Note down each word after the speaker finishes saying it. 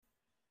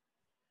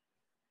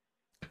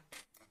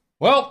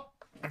Well,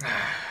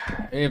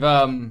 it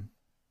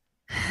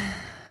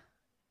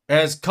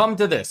has come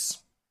to this.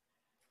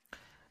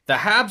 The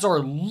Habs are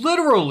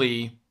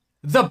literally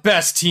the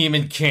best team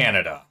in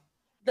Canada.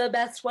 The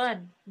best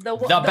one. The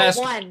best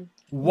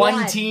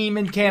one team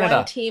in Canada.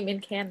 One team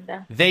in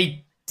Canada.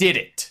 They did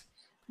it.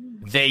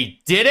 They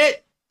did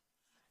it.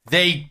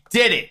 They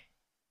did it.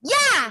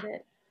 Yeah.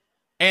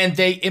 And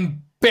they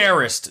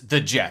embarrassed the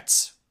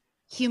Jets.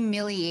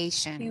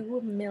 Humiliation. You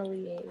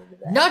humiliated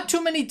them. Not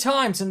too many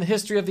times in the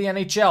history of the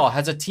NHL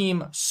has a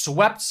team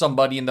swept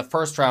somebody in the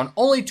first round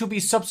only to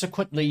be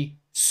subsequently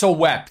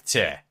swept.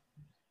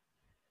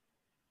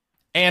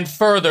 And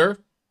further,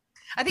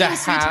 I think it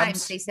was 3 Habs-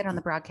 times they said on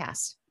the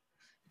broadcast.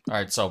 All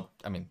right, so,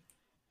 I mean,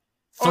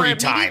 Or 3 maybe it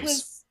times.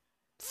 was-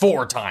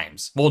 4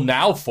 times. Well,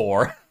 now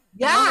 4.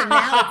 Yeah.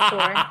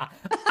 Now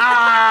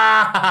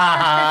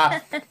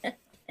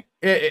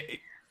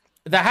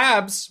The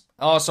Habs,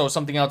 also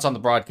something else on the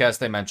broadcast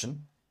they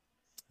mentioned,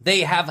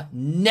 the Habs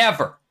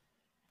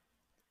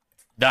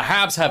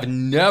have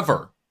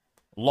never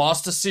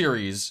lost a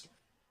series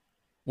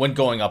when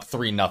going up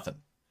 3-0.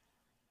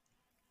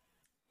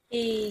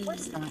 Hey. Of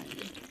course not.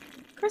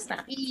 Of course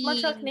not. It's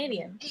Montreal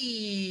Canadian.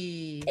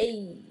 Hey.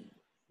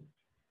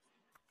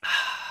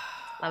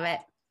 Love it.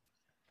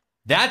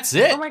 That's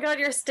it. Oh my god,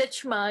 your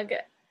Stitch mug.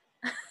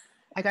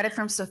 I got it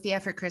from Sophia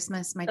for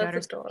Christmas. My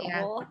daughter's That's Sophia.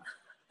 adorable.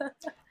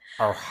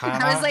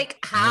 I was like,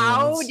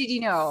 how means did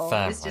you know?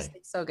 It was just family.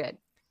 like, so good.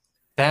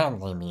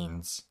 Family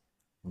means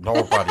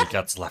nobody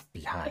gets left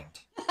behind.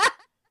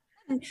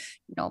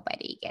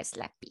 Nobody gets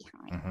left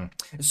behind.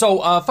 So,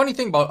 funny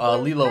thing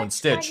about Lilo and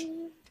Stitch,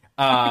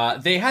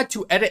 they had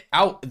to edit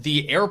out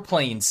the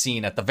airplane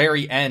scene at the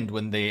very end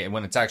when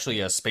it's actually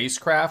a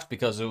spacecraft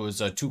because it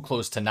was too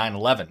close to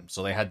 9/11.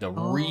 So they had to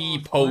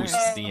repost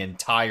course. the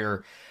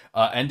entire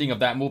ending of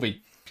that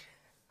movie.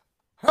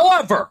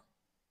 However,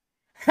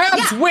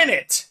 Habs win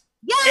it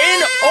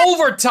in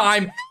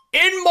overtime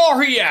in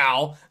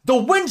Montreal. The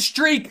win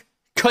streak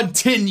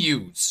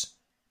continues.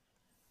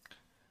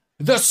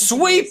 The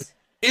sweep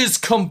is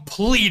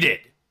completed.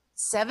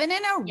 7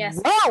 in a Yes.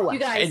 row. You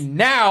guys, And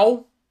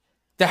now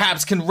the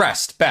Habs can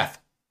rest. Beth.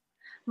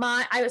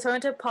 I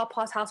went to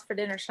Papa's house for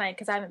dinner tonight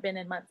because I haven't been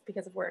in months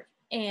because of work.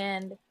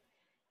 And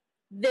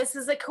this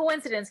is a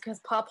coincidence because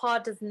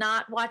Papa does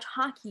not watch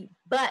hockey,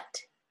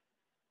 but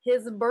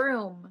his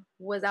broom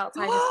was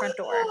outside his front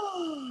door.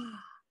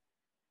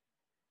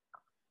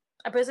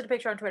 I posted a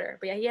picture on Twitter,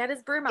 but yeah, he had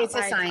his broom It's a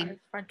outside sign. his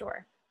front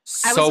door.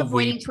 I was So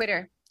avoiding weep.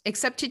 Twitter,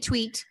 except to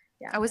tweet.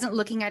 Yeah. I wasn't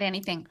looking at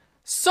anything.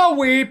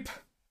 Sweep.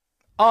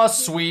 A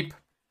sweep.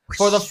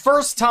 For the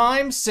first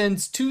time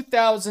since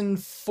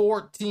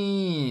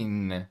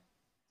 2014,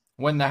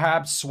 when the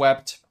Habs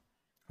swept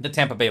the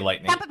Tampa Bay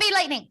Lightning. Tampa Bay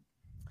Lightning.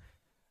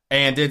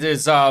 And it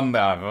is,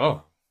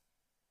 Habs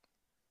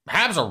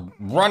are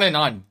running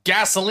on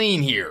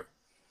gasoline here.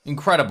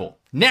 Incredible.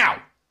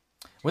 Now,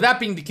 with that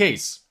being the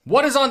case,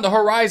 what is on the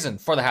horizon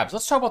for the Habs?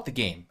 Let's talk about the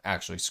game,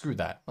 actually. Screw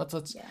that.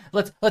 Let's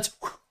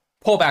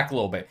pull back a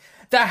little bit.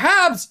 The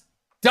Habs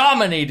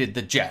dominated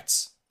the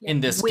Jets in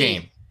this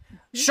game.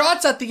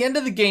 Shots at the end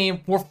of the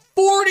game were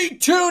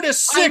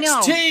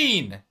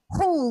 42-16.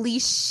 Holy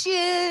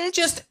shit.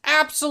 Just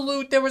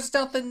absolute. There was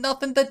nothing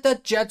that the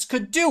Jets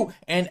could do.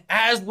 And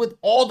as with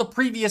all the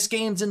previous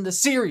games in the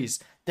series,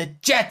 the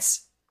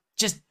Jets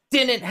just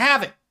didn't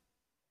have it.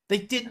 They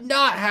did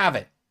not have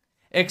it.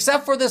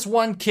 Except for this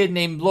one kid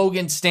named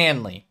Logan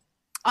Stanley.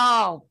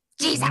 Oh,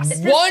 Jesus. It's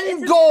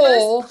his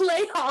goal. first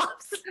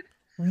playoffs.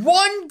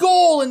 1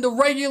 goal in the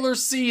regular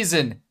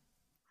season.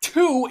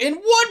 2 in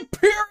 1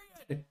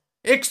 period.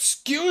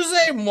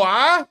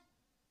 Excusez-moi?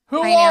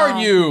 Who I know. are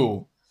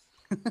you?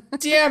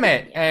 Damn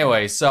it.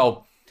 Anyway,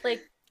 so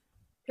Like,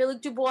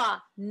 Pierre-Luc Dubois,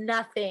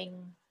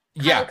 nothing.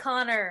 yeah, Kyle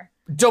Connor,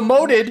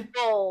 demoted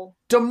goal.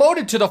 to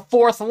the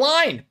 4th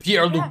line.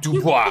 Pierre-Luc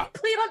Dubois. He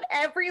played on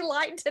every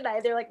line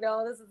tonight. They're like,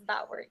 no, this is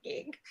not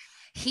working.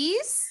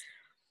 He's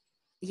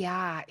a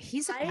bad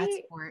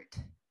sport.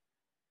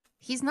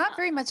 He's not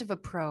very much of a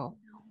pro.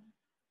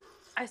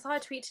 I saw a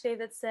tweet today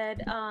that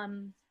said,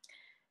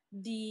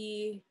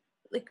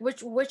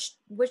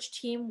 which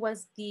team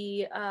was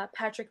the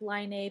Patrick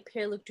Laine,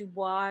 Pierre-Luc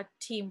Dubois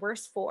team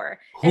worse for?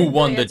 Who And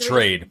won the answer is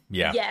trade?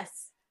 Yeah.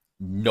 Yes.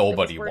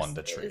 Nobody It was won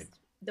the worse- trade.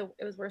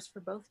 It was worse for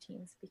both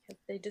teams because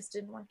they just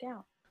didn't work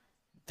out.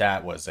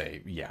 That was that's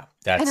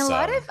And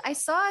I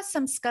saw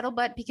some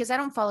scuttlebutt because I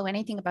don't follow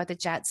anything about the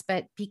Jets,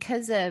 but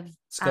because of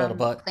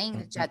Scuttlebutt. playing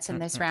the Jets in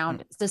this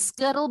round, the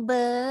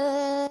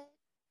scuttlebutt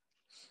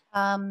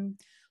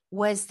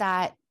was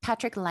that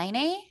Patrick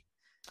Laine,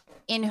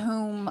 in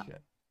whom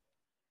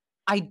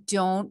I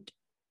don't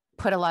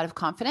put a lot of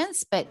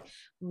confidence, but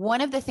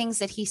one of the things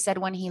that he said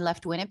when he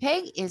left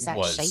Winnipeg is that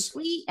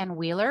Shifley and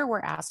Wheeler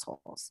were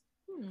assholes.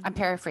 I'm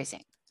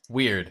paraphrasing.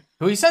 Weird.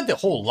 Who he said the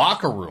whole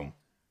locker room,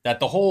 that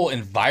the whole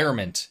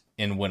environment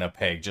in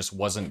Winnipeg just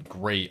wasn't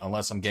great,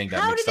 unless I'm getting that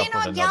How mixed did up they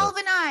with not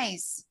another.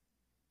 galvanize?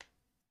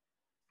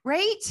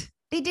 Right?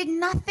 They did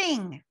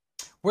nothing.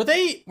 Were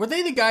they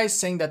the guys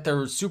saying that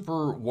they're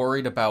super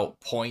worried about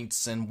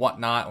points and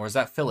whatnot, or is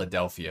that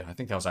Philadelphia? I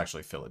think that was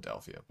actually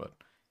Philadelphia, but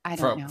I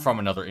don't know. From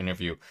another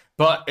interview.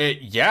 But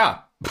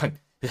but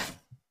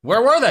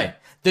where were they?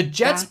 The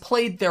Jets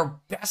played their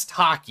best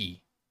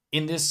hockey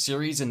in this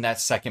series in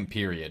that second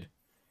period,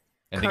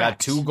 and Correct.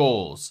 they got 2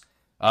 goals.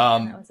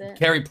 that was it.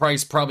 Carey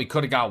Price probably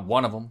could have got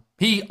one of them.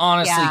 He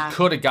honestly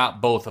could have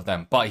got both of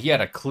them, but he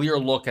had a clear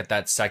look at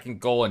that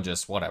second goal and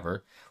just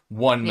whatever.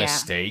 One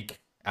mistake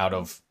out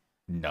of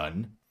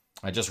none.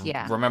 I just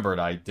remembered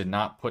I did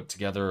not put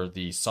together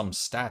the some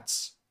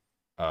stats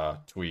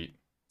tweet.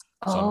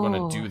 So I'm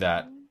going to do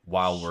that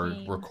while we're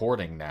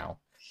recording now.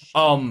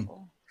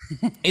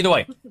 Either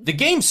way, the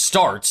game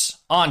starts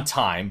on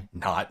time.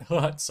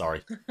 Not,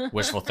 sorry,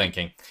 wishful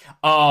thinking.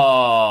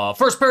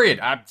 First period,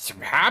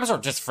 Habs are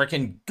just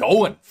freaking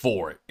going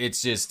for it.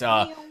 It's just,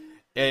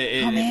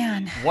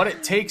 man. What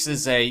it takes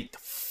is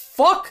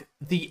fuck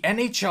the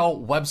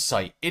NHL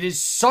website. It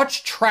is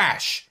such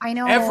trash. I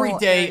know. Every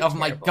day of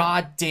my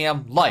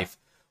goddamn life.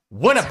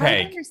 It's hard to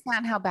Winnipeg.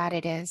 understand how bad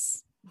it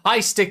is. High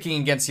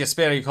sticking against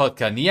Jesperi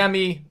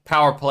Kotkaniemi.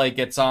 Power play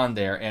gets on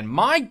there. And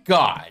my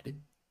God,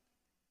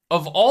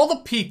 of all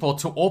the people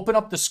to open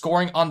up the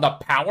scoring on the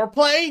power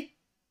play,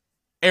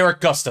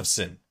 Eric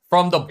Gustafsson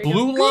from the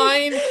blue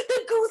line.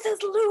 The goose is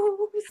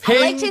loose. I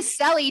liked his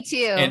celly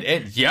too.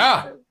 And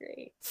So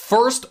great.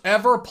 first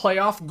ever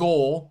playoff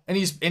goal, and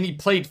he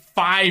played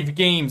 5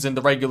 games in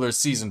the regular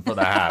season for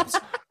the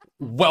Habs.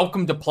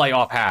 Welcome to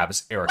playoff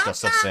Habs, Eric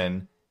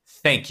Gustafsson.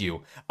 Thank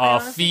you. I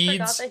honestly Feeds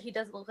forgot that he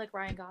doesn't look like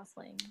Ryan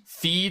Gosling.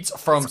 feeds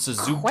from Quite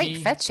Suzuki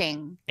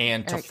fetching.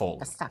 and Eric Toffoli.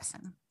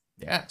 Gustafsson.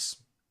 Yes,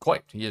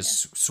 quite. He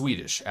is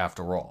Swedish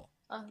after all.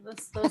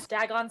 Those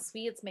daggone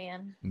Swedes,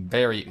 man.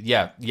 Very,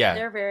 yeah.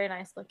 They're very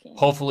nice looking.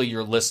 Hopefully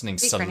you're listening,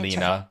 Big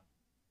Selena.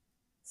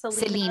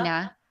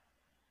 Selena.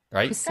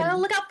 Right? Who's Gotta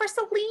look out for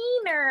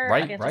Selena.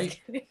 Right, Okay, right,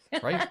 just kidding.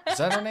 Right? Is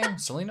that her name?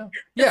 Selena?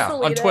 Yeah, on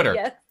Selena, Twitter.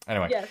 Yes.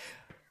 Anyway. Yes.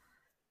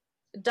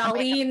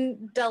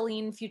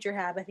 Darlene Future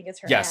Hab, I think it's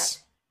her.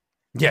 Yes.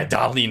 Yeah,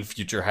 Darlene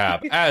Future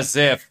Hab. As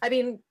if. I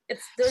mean,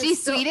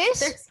 She's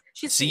Swedish?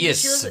 She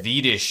is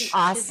Swedish.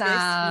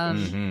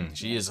 Awesome.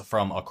 She is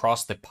from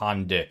across the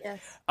pond. Yes.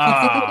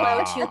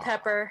 Uh, Blue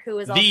Pepper, who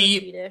is also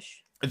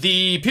Swedish.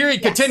 The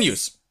period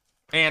continues.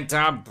 And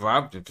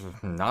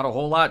not a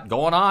whole lot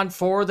going on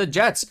for the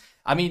Jets.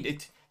 I mean,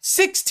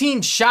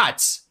 16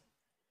 shots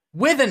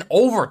with an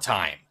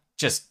overtime.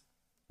 Just,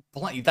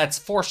 that's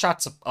 4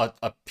 shots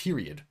a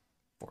period.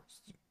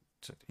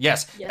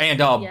 Yes. And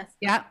yes.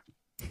 Yeah.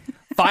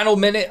 final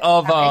minute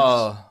of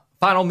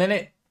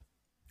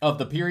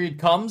the period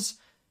comes,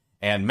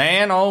 and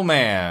man, oh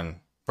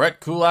man, Brett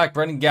Kulak,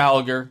 Brendan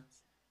Gallagher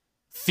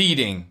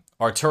feeding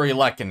Arturi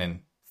Lehkonen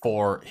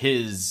for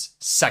his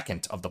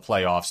second of the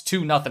playoffs.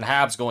 2-0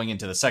 Habs going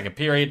into the second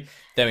period.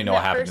 Then we know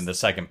what happened in the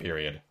second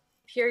period.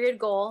 Period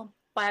goal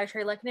by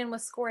Arturi Lehkonen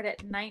was scored at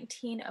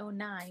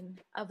 19:09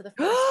 of the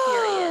first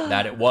period.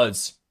 That it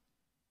was.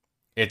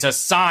 It's a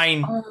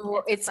sign.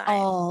 Oh, it's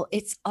all.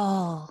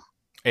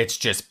 It's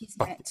just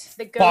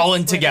The ghosts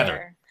falling were together.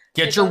 there.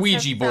 Get The your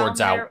ghosts Ouija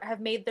boards out.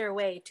 have made their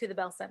way to the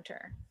Bell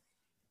Center.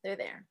 They're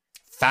there.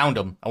 Found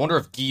him. I wonder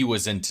if Guy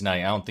was in tonight.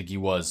 I don't think he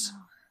was.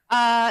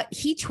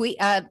 He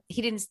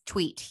didn't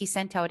tweet. He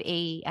sent out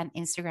an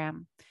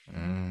Instagram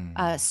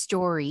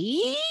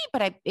story,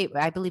 but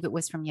I believe it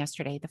was from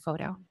yesterday, the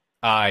photo.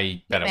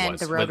 I bet Evan, it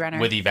was the Roadrunner.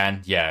 with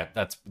Evan. Yeah,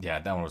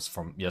 that one was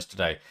from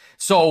yesterday.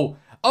 So,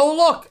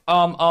 look,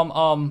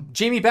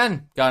 Jamie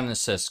Benn got an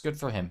assist. Good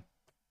for him.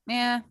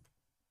 Yeah.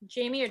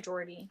 Jamie or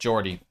Jordy?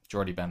 Jordy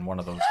Benn, one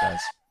of those guys.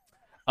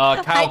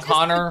 Kyle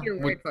Connor.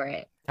 For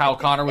it. Kyle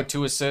Connor with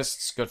 2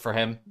 assists. Good for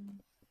him.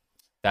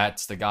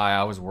 That's the guy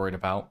I was worried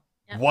about.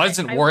 Yeah,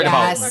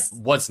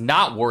 Was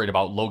not worried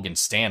about Logan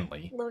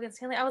Stanley. Logan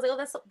Stanley. I was like,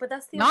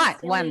 that's the Not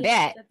only one Stanley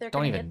bit. that they're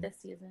Don't gonna even- get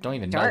this season. Don't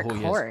even Dark know who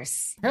he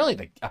horse.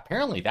 is.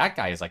 Apparently that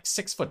guy is like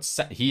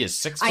 6'7". He is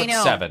 6'7". I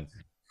know.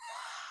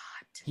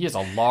 He is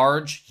a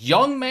large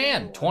young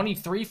man,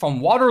 23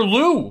 from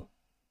Waterloo.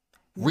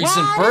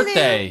 Recent Waterloo.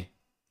 birthday,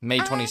 May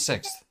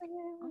 26th.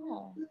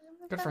 Oh,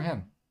 Good for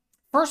him.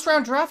 First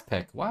round draft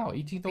pick. Wow,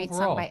 18th Great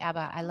overall. song by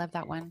ABBA. I love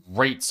that one.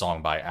 Great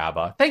song by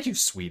ABBA. Thank you,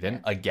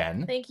 Sweden,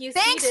 again. thank you,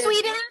 Thanks,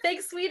 Sweden.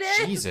 Thanks, Sweden.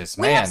 Jesus,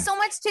 We have man. so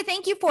much to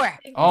thank you for. Thank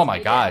you, Oh my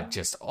Sweden. God,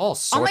 just all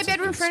sorts All my of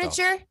bedroom good stuff.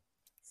 furniture,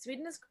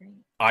 Sweden is great.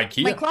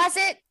 IKEA. my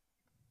closet.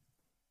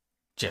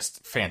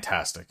 Just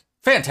fantastic.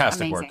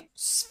 Fantastic work. Amazing.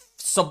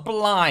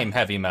 Sublime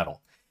heavy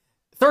metal.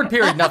 Third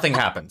period, nothing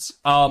happens.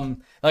 Like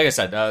I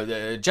said,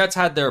 the Jets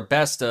had their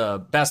best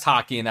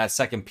hockey in that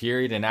second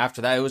period, and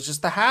after that, it was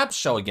just the Habs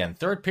show again.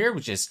 Third period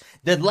was just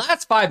the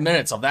last 5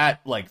 minutes of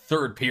that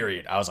third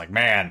period. I was like,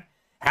 man,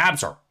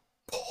 Habs are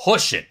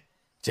pushing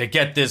to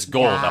get this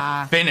goal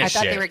to finish I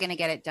thought it. they were going to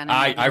get it done.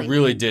 I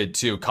really did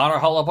too. Connor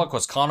Hellebuyck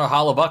was Connor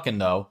Hellebuycking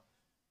though,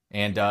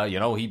 and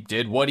he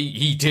did what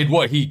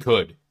he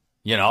could.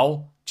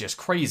 Just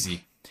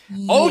crazy.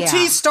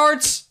 OT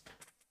starts.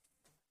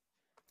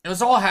 It was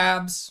all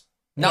Habs.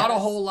 Not a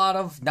whole lot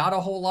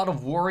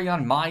of worry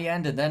on my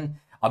end, and then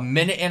a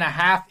minute and a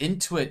half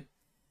into it,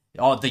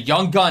 the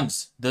young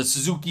guns, the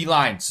Suzuki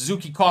line,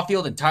 Suzuki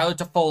Caulfield and Tyler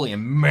Toffoli,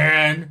 and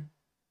man,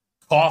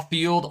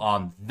 Caulfield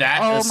on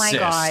that assist. My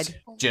God.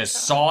 Just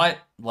saw it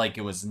like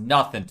it was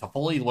nothing.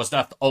 Toffoli was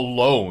left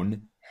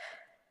alone,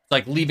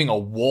 like leaving a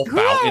wolf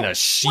out in a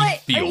sheep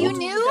field. You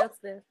knew?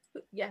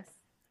 Yes.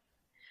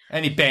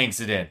 And he bangs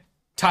it in.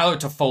 Tyler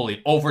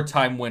Toffoli,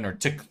 overtime winner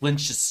to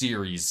clinch the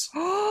series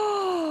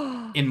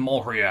in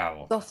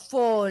Montreal.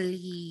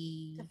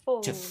 Toffoli.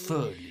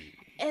 Toffoli.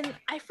 And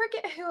I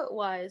forget who it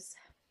was.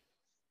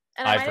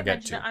 And I I might have forget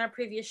mentioned too. it on a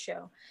previous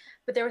show.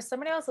 But there was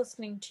somebody I was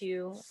listening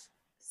to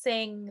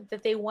saying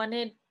that they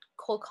wanted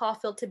Cole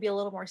Caulfield to be a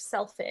little more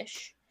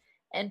selfish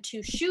and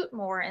to shoot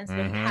more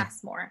instead of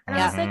pass more. And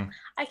I was like,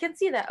 I can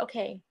see that.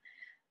 Okay.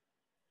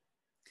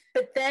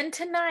 But then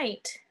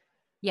tonight,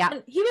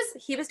 and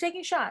he was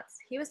taking shots.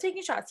 He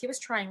was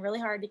trying really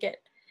hard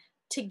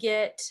to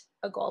get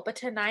a goal. But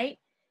tonight,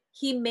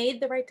 he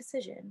made the right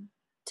decision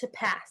to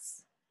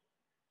pass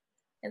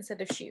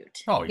instead of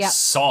shoot. Oh, he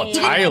saw He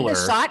didn't Tyler. make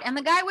the shot, and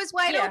the guy was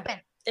wide open.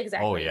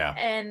 Exactly. Oh, yeah.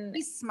 And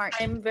He's smart.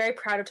 I'm very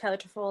proud of Tyler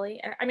Toffoli.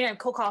 I mean, I'm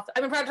Cole Caulfield.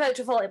 I'm proud of Tyler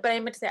Toffoli, but I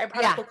meant to say I'm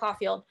proud of Cole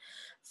Caulfield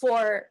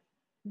for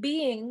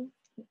being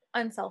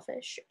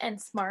unselfish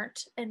and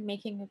smart and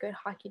making a good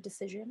hockey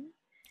decision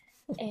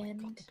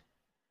and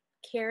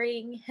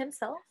carrying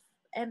himself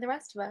and the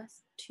rest of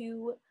us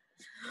to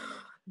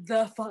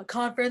the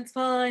conference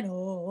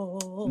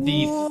final.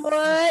 The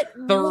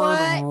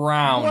third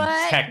round,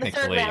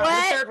 technically.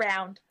 The third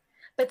round.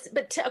 But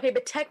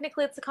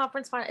technically it's the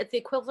conference final. It's the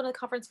equivalent of the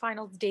conference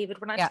finals, David.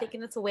 We're not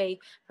taking this away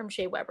from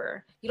Shea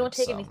Weber. You don't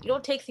take anything. You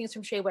don't take things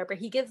from Shea Weber.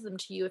 He gives them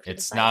to you if he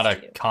it's decides not a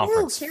to.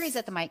 conference. Carrie's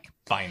at the mic.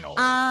 Final.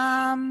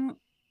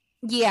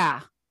 Yeah.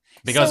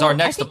 Because So our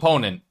next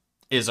opponent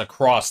is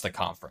across the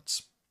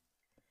conference.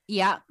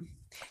 Yeah.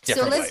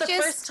 Different So way. let's It's the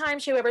just first time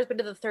Shea Weber's been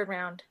to the third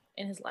round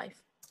in his life.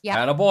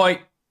 Yeah. Attaboy.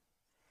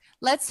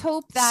 Let's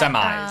hope that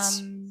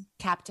Semis.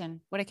 captain.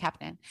 What a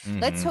captain.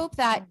 Let's hope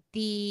that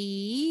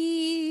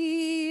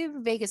the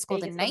Vegas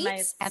Golden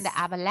Knights and the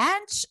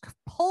Avalanche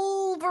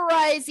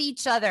pulverize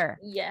each other.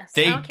 Yes.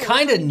 They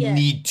kind of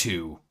need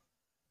to,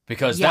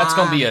 because that's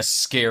going to be a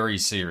scary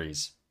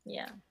series.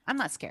 Yeah. I'm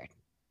not scared.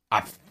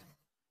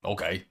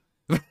 Okay.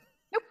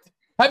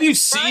 Have you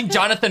seen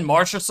Jonathan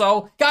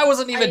Marchessault? Guy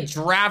wasn't even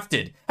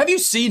drafted. Have you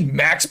seen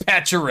Max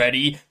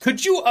Pacioretty?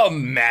 Could you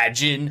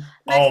imagine?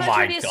 Max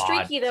my Pacioretty is God.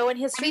 streaky though, and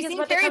his streak is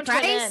about to come to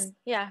an end.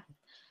 Yeah.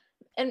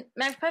 And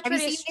Max Have you Pacioretty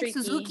seen is streaky.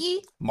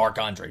 Suzuki?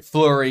 Marc-Andre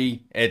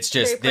Fleury. It's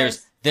just Very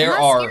there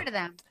I'm not scared of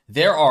them.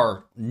 there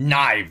are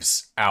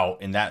knives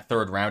out in that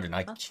third round, and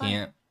I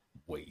can't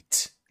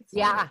wait.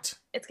 Yeah.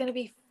 It's gonna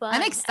be fun.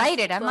 I'm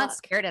excited. I'm not fuck.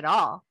 scared at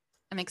all.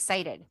 I'm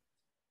excited.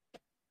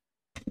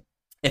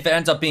 If it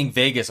ends up being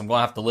Vegas, I'm going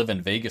to have to live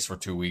in Vegas for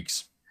 2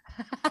 weeks.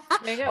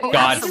 There you go.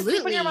 God. You can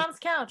sleep on your mom's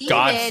couch.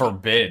 God David,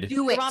 forbid. Do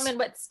Your it. mom and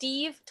what?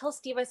 Steve? Tell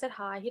Steve I said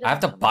hi. He I have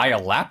to doesn't know buy me. a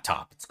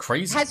laptop. It's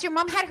crazy. Has your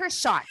mom had her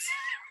shots?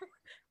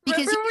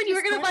 Remember when you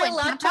were going gonna buy a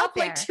laptop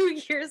like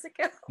 2 years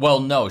ago?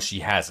 Well, no, she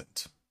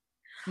hasn't.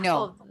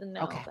 No. Oh,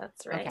 no, Okay.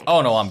 that's right. Okay.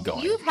 Oh, no, I'm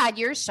going. You've had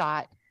your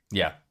shot.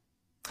 Yeah.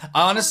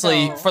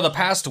 Honestly, No. for the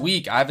past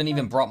week, I haven't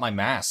even brought my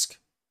mask.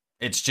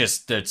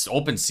 It's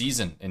open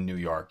season in New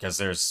York because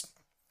there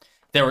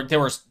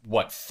was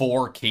what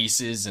 4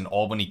 cases in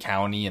Albany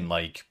County and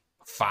like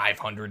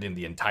 500 in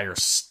the entire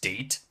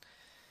state,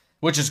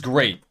 which is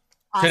great.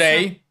 Awesome.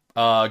 Today,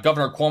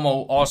 Governor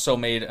Cuomo also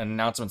made an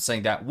announcement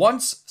saying that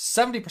once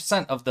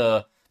 70% of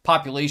the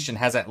population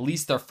has at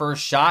least their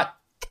first shot,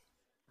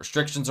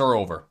 restrictions are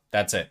over.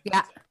 That's it.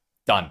 Yeah.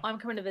 Done. I'm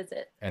coming to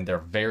visit. And they're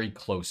very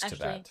close to Actually,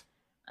 that.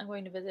 I'm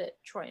going to visit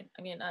Troy.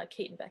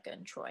 Kate and Becca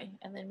and Troy,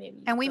 and then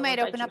maybe. And we go might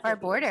invite open you up for our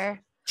beers.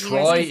 border. You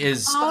Troy guys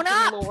is Own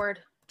Fucking up. Lord.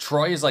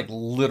 Troy is like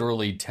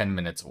literally 10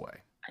 minutes away.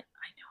 I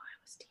know I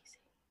was teasing.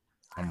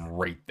 I'm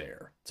right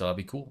there. So that'd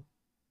be cool.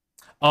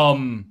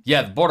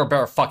 Yeah, the border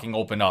better fucking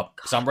open up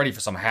because I'm ready for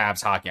some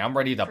Habs hockey. I'm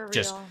ready For to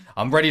real.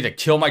 I'm ready to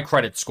kill my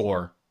credit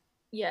score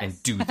Yes.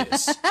 and do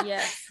this.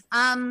 Yes.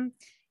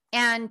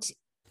 And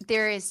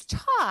there is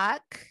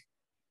talk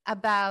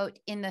about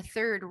in the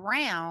third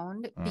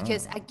round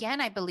because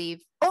again, I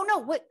believe. Oh no!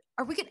 What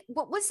are we gonna?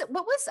 What was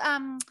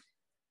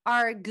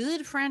our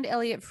good friend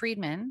Elliot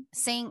Friedman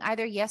saying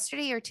either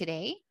yesterday or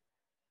today?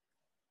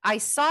 I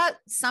saw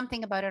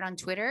something about it on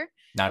Twitter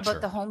Not about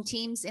sure. the home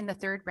teams in the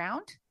third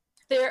round.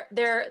 They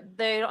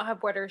don't have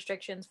border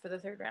restrictions for the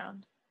third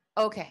round.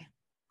 Okay,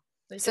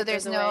 They so took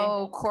there's those no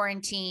away.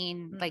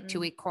 quarantine, like 2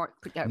 week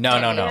quarantine. No.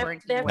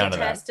 They have None to of that.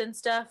 test and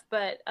stuff,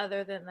 but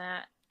other than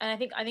that, and I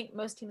think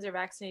most teams are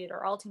vaccinated,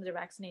 or all teams are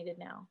vaccinated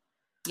now.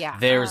 Yeah.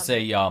 There's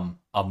a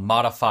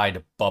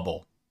modified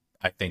bubble,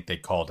 I think they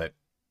called it.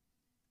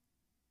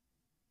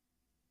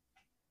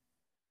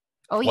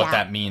 Oh What yeah.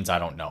 that means, I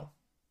don't know.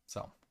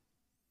 So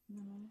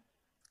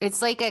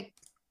It's like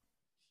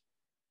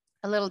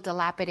a little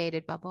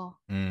dilapidated bubble.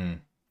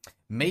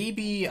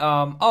 maybe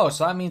so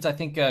that means I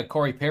think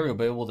Corey Perry will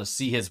be able to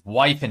see his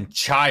wife and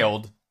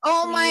child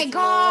Oh my Please,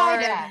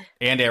 God. Lord.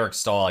 and Eric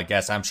Stahl, I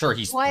guess. I'm sure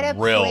he's What a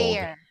thrilled.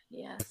 player.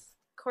 Yes.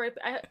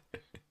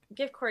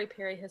 give Corey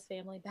Perry his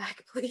family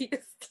back, please.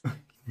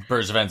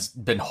 Bergevin's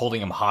been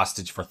holding him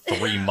hostage for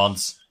 3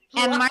 months.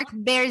 And Marc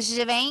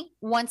Bergevin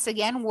once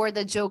again wore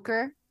the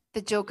Joker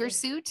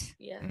suit.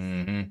 Yes.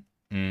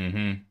 Mm-hmm.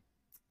 Mm-hmm.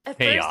 At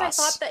Chaos. first,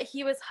 I thought that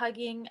he was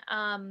hugging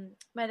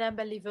Madame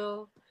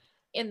Beliveau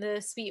in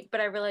the suite, but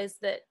I realized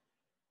that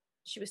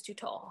she was too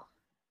tall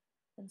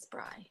and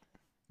spry.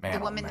 Man, The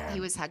woman oh, that man.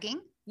 he was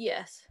hugging?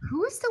 Yes.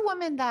 Who is the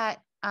woman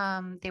that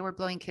they were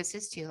blowing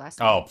kisses to last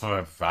night?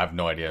 Oh, I have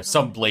no idea.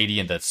 Some lady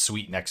in the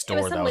suite next It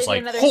was door some that was lady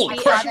in like, another holy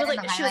suite. crap. She was In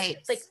the like, she was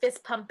highlights. like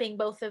fist pumping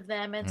both of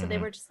them, and so they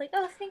Mhm. were just like,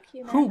 "Oh, thank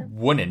you, Who madam."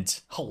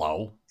 wouldn't?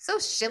 Hello. So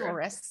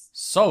chivalrous.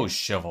 So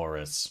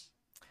chivalrous.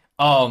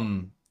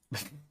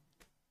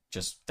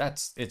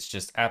 It's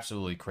just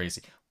absolutely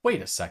crazy.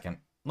 Wait a second.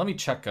 Let me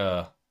check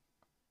a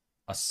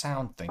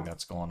sound thing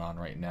that's going on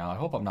right now. I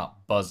hope I'm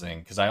not buzzing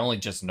because I only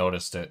just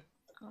noticed it.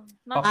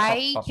 Not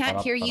I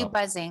can't hear you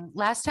buzzing.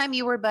 Last time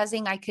you were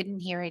buzzing, I couldn't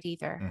hear it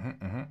either.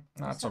 Mm-hmm, mm-hmm.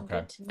 No, that's sound okay.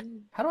 good to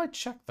me. How do I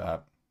check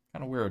that?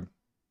 Kind of weird.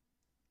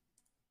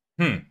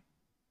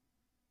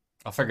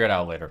 I'll figure it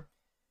out later.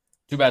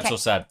 Too bad, so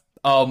sad.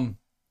 Oh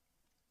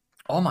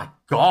my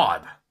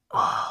god.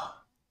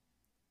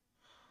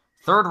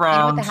 Third You know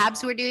round. what the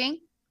Habs were doing?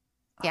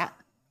 Yeah.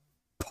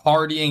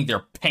 Partying their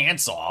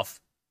pants off.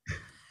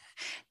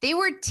 They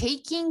were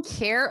taking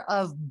care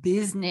of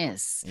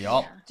business.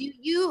 Yup. Did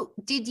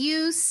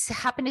you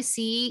happen to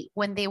see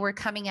when they were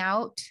coming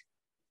out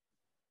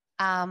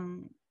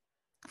from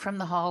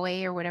the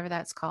hallway or whatever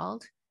that's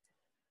called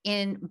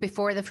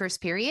before the first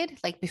period,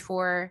 like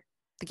before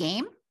the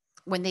game,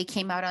 when they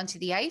came out onto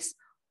the ice?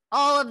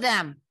 All of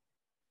them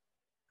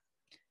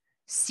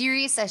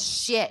serious as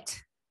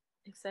shit.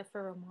 Except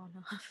for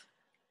Romanov.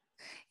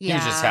 He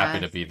was just happy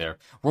to be there.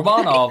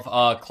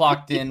 Romanov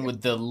clocked in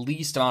with the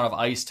least amount of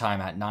ice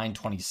time at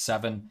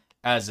 9:27,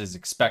 as is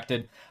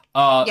expected.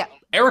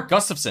 Erik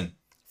Gustafsson,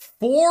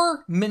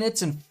 4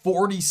 minutes and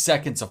 40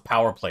 seconds of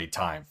power play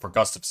time for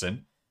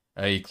Gustafsson.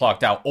 He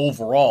clocked out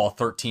overall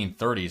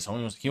 13:30,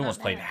 so he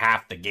almost played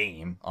half the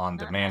game on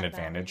Not demand that bad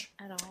advantage.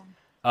 at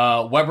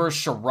all. Weber,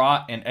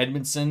 Sherratt, and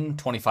Edmondson,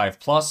 25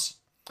 plus.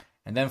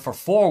 And then for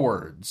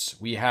forwards,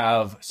 we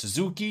have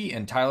Suzuki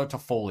and Tyler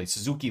Toffoli.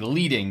 Suzuki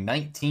leading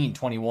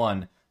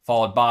 19-21,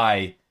 followed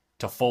by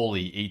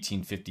Toffoli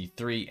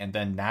 18-53. And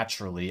then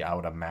naturally, I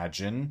would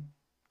imagine,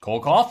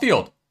 Cole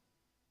Caulfield,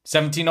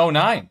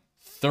 17-09,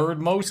 third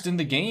most in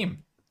the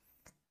game.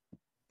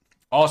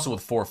 Also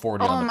with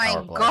 440 on the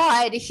power play. Oh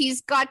my God,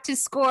 he's got to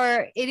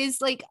score. It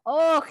is like,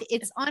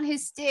 it's on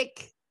his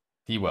stick.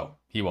 He will.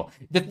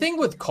 The thing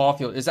with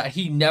Caulfield is that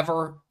he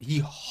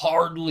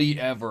hardly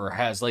ever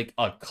has like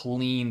a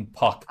clean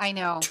puck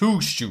to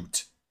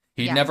shoot.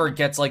 He never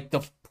gets like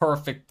the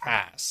perfect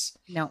pass.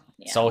 No.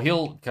 Yeah. So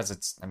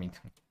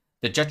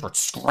the Jets were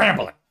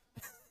scrambling.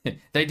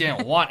 They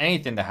didn't want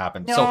anything to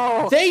happen. No.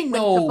 So they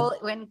know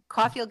when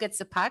Caulfield gets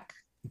the puck.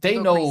 They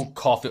know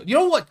Caulfield. You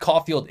know what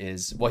Caulfield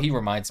is? What he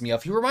reminds me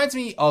of? He reminds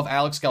me of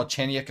Alex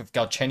Galchenyuk if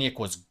Galchenyuk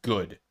was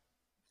good.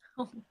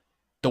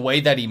 The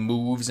way that he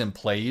moves and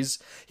plays,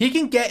 he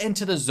can get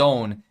into the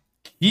zone,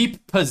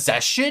 keep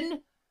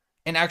possession,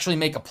 and actually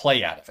make a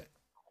play out of it.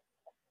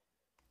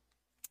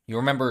 You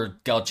remember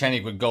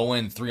Galchenyuk would go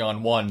in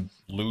 3-on-1,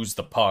 lose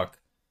the puck,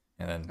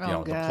 and then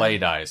the play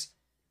dies.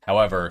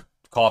 However,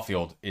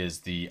 Caulfield is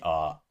the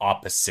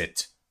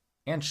opposite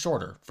and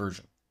shorter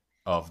version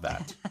of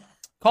that.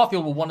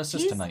 Caulfield will 1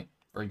 assist tonight.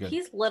 Very good.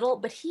 He's little,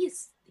 but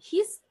he's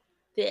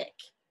thick.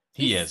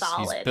 He is.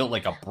 Solid. He's built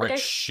like a brick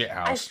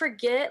shithouse. I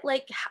forget,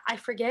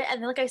 and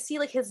then like I see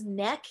like his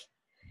neck,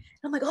 and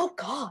I'm like, oh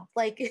God,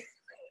 like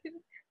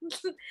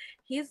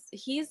he's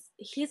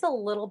a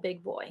little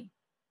big boy.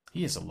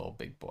 He is a little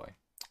big boy.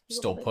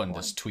 Still putting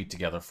this tweet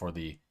together for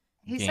the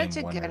He's game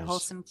such a winners. good,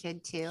 wholesome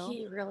kid too.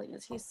 He really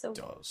is. He's so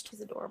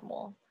he's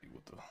adorable.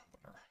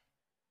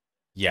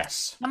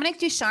 Yes. Dominic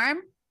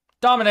Ducharme.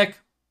 Dominic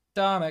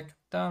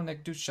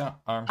Ducharme.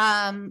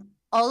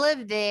 All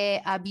of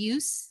the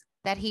abuse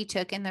that he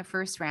took in the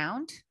first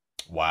round.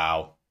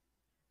 Wow.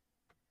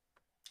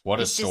 What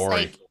a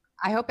story.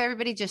 I hope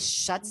everybody just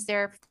shuts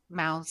their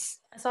mouths.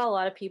 I saw a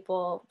lot of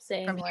people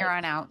saying from here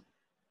on out.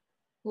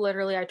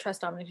 Literally, I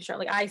trust Dominic Ducharme.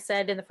 Like I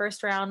said in the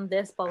first round,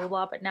 this, blah, blah,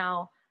 blah, but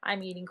now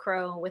I'm eating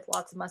crow with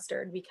lots of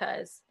mustard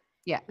because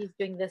he's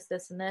doing this,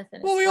 and this.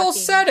 And well, we all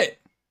said it.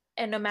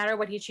 And no matter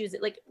what he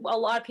chooses, like a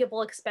lot of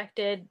people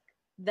expected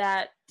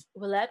that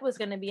Ouellet was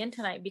going to be in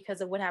tonight because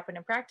of what happened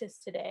in practice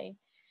today.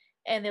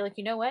 And they're like,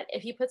 you know what?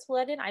 If he puts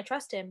Ouellet in, I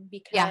trust him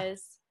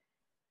because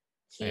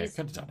he's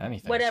could have done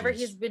anything. Whatever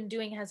he's been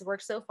doing has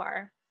worked so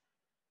far.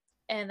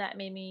 And that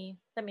made me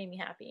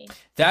happy.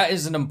 That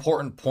is an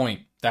important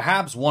point. The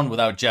Habs won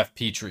without Jeff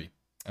Petrie.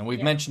 And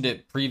we've mentioned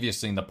it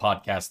previously in the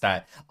podcast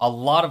that a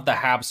lot of the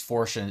Habs'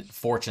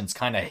 fortunes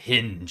kind of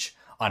hinge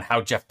on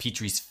how Jeff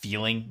Petrie's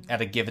feeling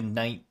at a given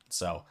night.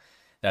 So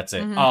that's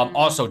it. Mm-hmm.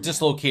 Also,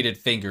 dislocated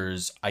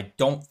fingers. I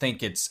don't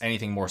think it's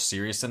anything more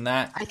serious than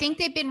that. I think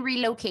they've been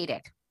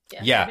relocated.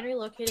 Yeah. Been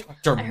relocated.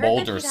 Dr.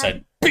 Mulder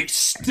said, be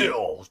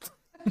still.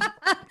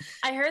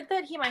 I heard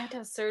that he might have to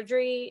have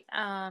surgery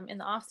in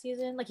the off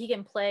season. Like he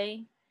can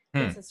play.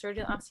 It's a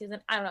surgery in the off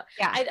season. I don't know.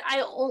 Yeah.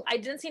 I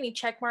didn't see any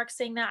check marks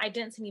saying that. I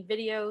didn't see any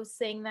videos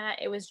saying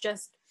that. It was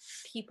just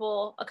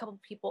a couple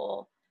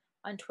people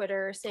on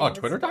Twitter saying. Oh,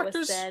 Twitter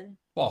doctors? Said.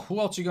 Well, who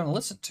else are you going to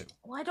listen to?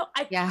 Well,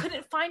 I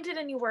couldn't find it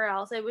anywhere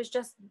else. It was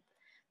just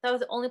that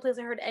was the only place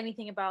I heard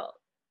anything about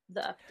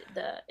the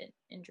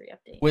injury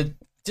update. With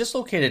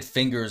dislocated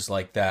fingers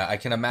like that, I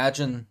can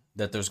imagine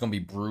that there's going to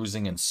be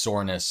bruising and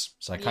soreness.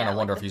 So I kind of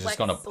wonder if he's just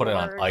going to put it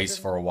on ice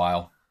for a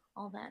while.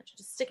 All that,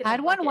 just stick it. I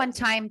had one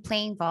time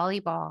playing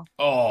volleyball.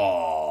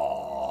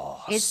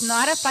 Oh, it's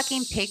not a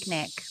fucking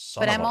picnic,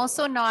 but I'm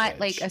also not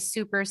like a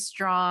super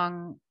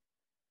strong,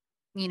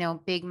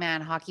 big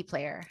man hockey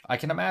player. I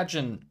can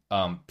imagine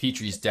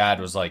Petrie's dad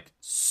was like,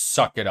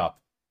 "Suck it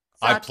up."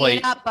 Suck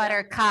it up,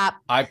 Buttercup.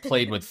 I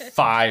played with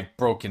 5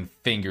 broken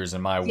fingers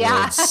in my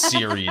World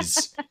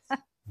Series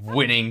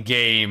winning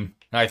game.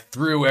 I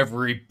threw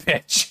every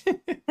pitch.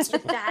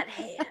 With that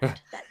hand.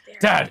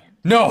 Dad,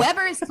 no.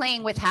 Weber is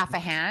playing with half a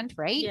hand,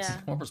 right? Yeah.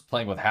 Weber's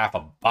playing with half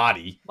a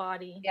body.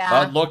 Yeah.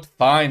 That looked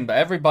fine, but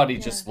everybody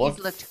just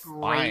looked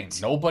fine.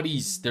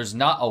 Great. There's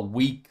not a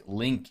weak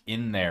link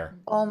in there.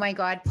 Oh my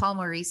God, Paul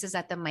Maurice is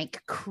at the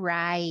mic.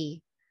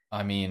 Cry.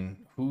 I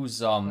mean,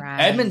 who's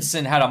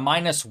Edmondson had a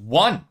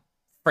 -1.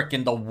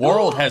 Freaking the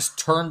world has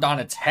turned on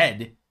its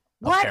head.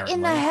 What apparently.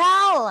 In the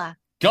hell?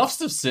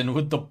 Gustafson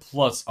with the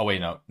plus. Oh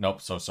wait,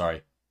 nope. So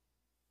sorry.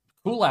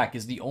 Kulak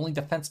is the only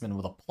defenseman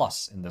with a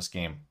plus in this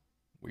game.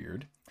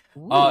 Weird.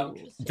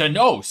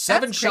 Danault,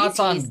 7 shots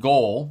on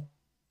goal.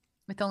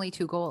 With only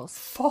 2 goals.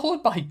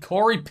 Followed by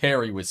Corey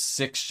Perry with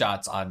 6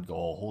 shots on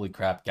goal. Holy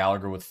crap.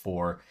 Gallagher with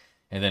 4.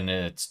 And then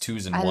it's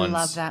 2s and 1s. I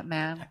love that,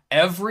 man.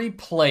 Every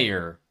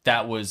player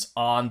that was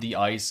on the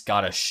ice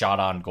got a shot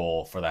on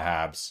goal for the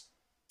Habs.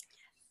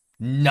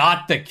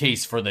 Not the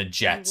case for the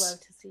Jets.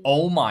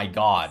 Oh my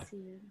God.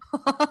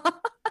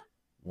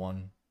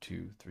 1,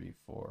 2, 3,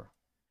 4.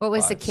 What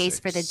was 5, the case 6,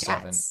 for the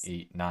 7, Jets?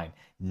 8, 9.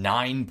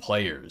 9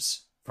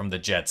 players from the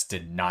Jets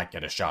did not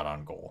get a shot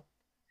on goal.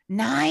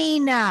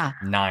 9. 9.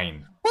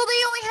 Well,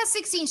 they only had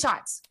 16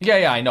 shots.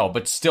 Yeah, I know,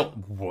 but still,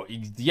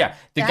 yeah.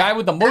 The guy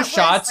with the most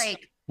shots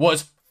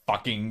was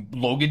fucking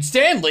Logan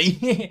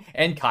Stanley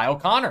and Kyle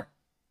Connor.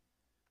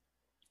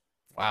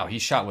 Wow, he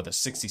shot with a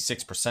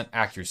 66%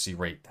 accuracy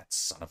rate. That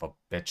son of a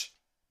bitch.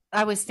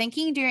 I was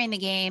thinking during the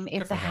game,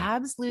 if the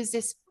Habs lose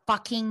this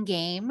fucking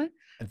game,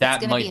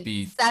 that might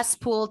be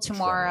cesspool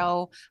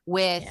tomorrow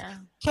with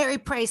Carey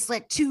Price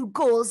let 2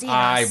 goals in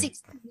on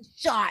 16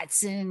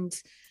 shots, and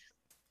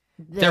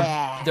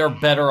they're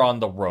better on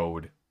the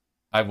road.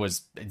 I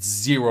was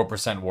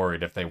 0%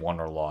 worried if they won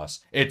or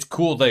lost. It's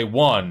cool they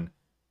won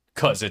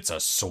because it's a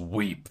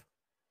sweep,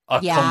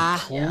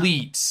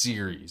 complete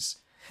series.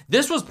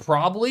 This was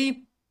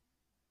probably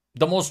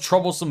the most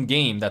troublesome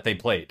game that they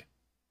played.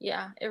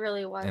 Yeah, it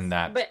really was. In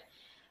that,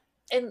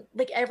 and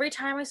like every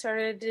time I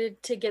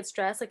started to get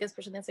stressed, like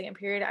especially in the second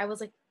period, I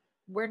was like,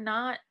 "We're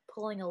not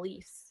pulling a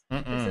Leafs.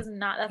 This is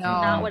not. That's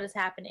not what is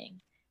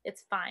happening.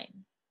 It's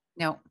fine."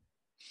 No.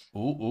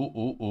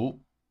 Ooh.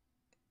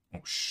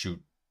 Oh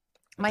shoot.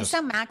 My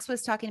son Max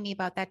was talking to me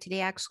about that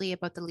today, actually,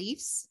 about the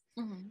Leafs,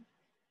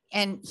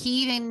 and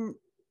he even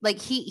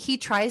he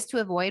tries to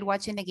avoid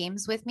watching the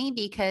games with me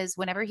because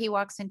whenever he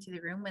walks into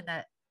the room when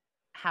the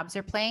Habs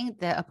are playing,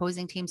 the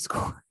opposing team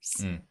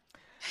scores.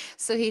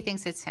 So he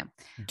thinks it's him.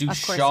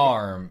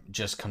 Ducharme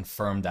just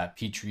confirmed that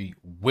Petrie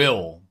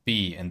will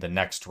be in the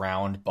next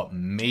round, but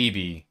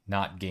maybe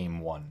not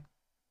game 1.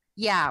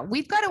 Yeah,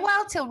 we've got a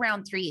while till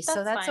round 3,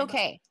 so that's fine.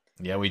 Okay.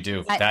 Yeah, we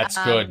do.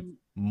 That's good.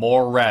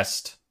 More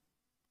rest.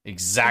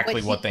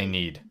 Exactly what they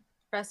need.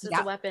 Rest is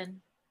a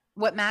weapon.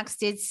 What Max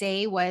did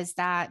say was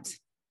that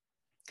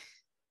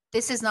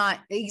this is not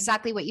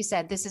exactly what you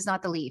said. This is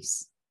not the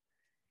Leafs.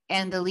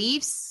 And the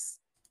Leafs,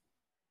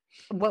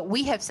 what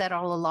we have said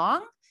all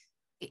along,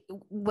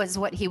 was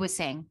what he was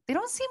saying. They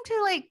don't seem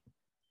to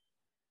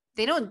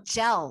they don't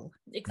gel.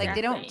 Exactly. Like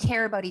they don't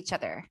care about each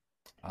other.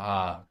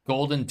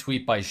 Golden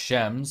tweet by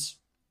Shems.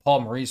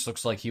 Paul Maurice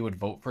looks like he would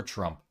vote for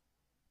Trump.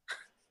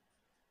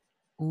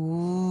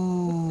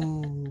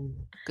 Ooh,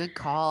 good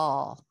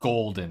call.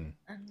 Golden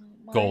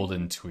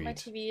tweet. My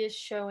TV is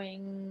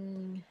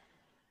showing.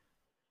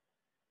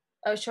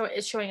 Oh,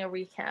 it's showing a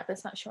recap.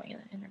 It's not showing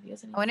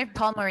interviews anymore. I wonder if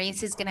Paul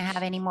Maurice is going to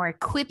have any more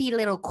quippy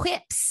little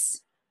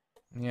quips.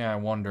 Yeah, I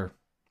wonder.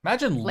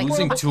 Imagine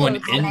losing to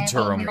an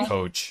interim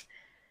coach.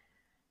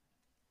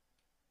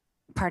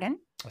 Pardon?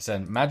 I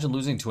said, imagine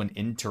losing to an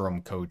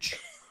interim coach.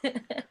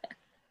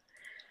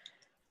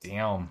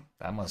 Damn,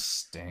 that must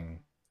sting.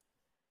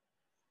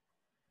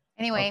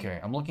 Anyway, okay,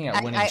 I'm looking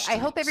at winning I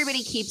hope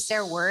everybody keeps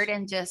their word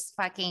and just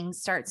fucking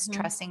starts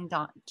trusting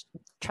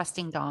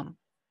Dom.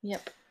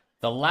 Yep.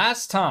 The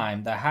last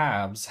time the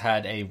Habs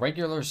had a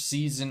regular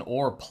season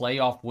or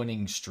playoff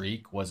winning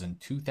streak was in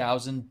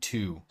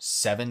 2002,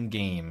 7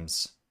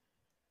 games.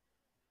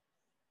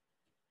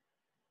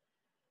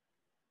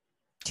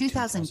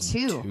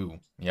 2002.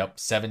 Yep,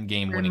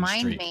 7-game winning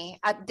streak. Remind me.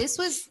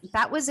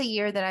 That was a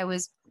year that I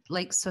was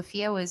like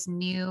Sophia was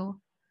new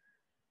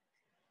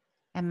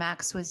and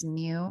Max was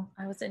new.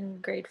 I was in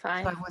grade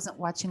 5. So I wasn't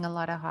watching a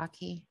lot of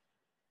hockey.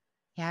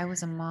 Yeah, I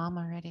was a mom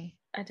already.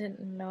 I didn't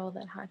know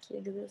that hockey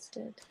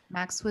existed.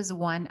 Max was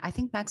 1. I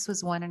think Max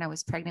was 1 and I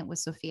was pregnant with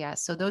Sophia.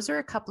 So those are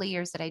a couple of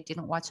years that I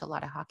didn't watch a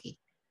lot of hockey.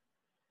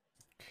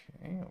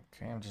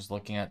 Okay. I'm just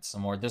looking at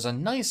some more. There's a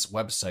nice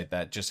website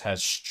that just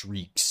has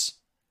streaks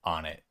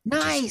on it.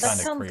 Nice. That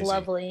sounds crazy.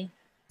 lovely.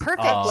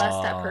 Perfect.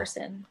 Bless that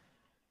person.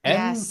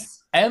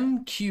 Yes.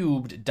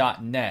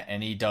 mcubed.net,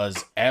 and he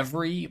does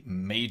every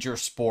major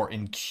sport,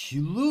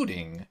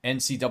 including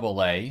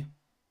NCAA,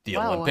 the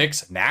Wow.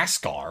 Olympics,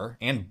 NASCAR,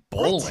 and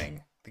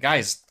bowling. The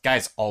guy's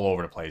all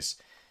over the place.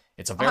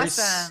 It's a very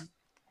Awesome.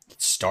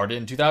 it started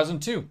in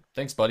 2002.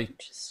 Thanks, buddy.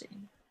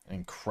 Interesting.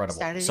 Incredible.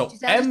 Started in So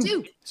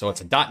 2002. so it's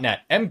a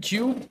 .net,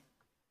 mcubed.net.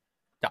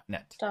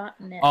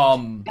 .net.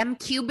 M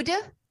cubed.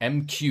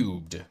 M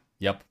cubed.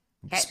 Yep.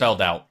 Okay.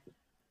 Spelled out.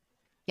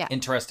 Yeah.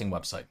 Interesting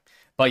website.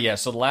 But yeah,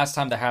 so the last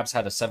time the Habs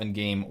had a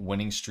 7-game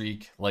winning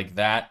streak like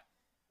that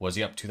was,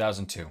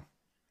 2002.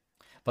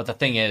 But the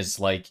thing is,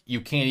 like, you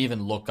can't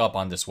even look up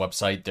on this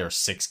website their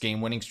 6-game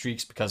winning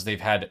streaks because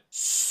they've had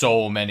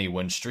so many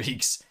win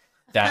streaks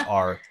that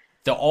are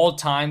the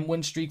all-time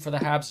win streak for the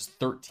Habs is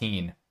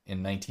 13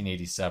 in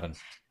 1987.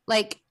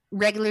 Like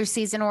regular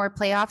season or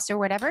playoffs or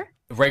whatever.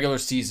 Regular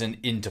season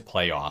into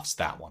playoffs,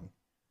 that one.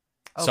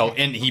 So,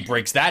 Okay. and he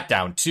breaks that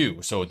down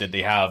too. So did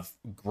they have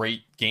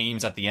great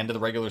games at the end of the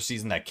regular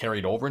season that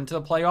carried over into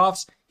the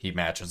playoffs? He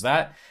matches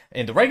that.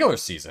 In the regular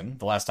season,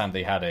 the last time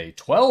they had a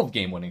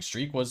 12-game winning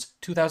streak was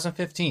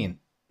 2015.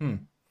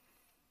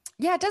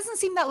 Yeah, it doesn't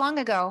seem that long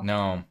ago.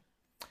 No.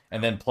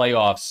 And then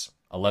playoffs,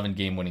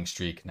 11-game winning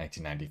streak,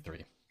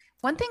 1993.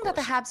 One thing that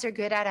the Habs are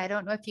good at, I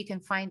don't know if you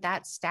can find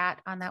that stat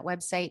on that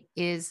website,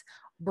 is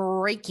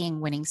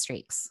breaking winning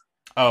streaks.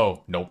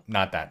 Oh, nope,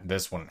 not that.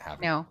 This wouldn't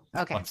happen. No.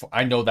 Okay.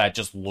 I know that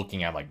just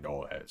looking at, like,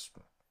 no, it's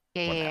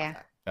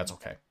Yeah. that's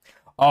okay.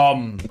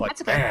 But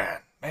That's okay.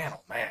 man,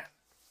 oh man.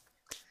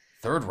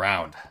 Third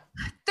round.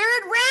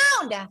 Third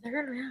round.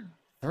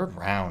 Third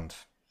round.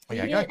 Oh,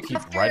 yeah, I gotta keep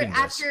After, writing this.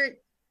 after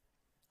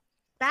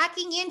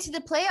backing into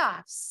the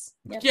playoffs.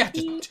 Yeah,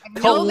 just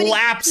Nobody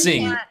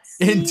collapsing chance.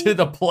 into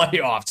the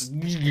playoffs.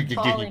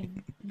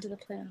 Falling into the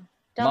playoff.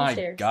 My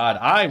Downstairs. God,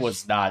 I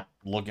was not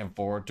looking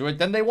forward to it.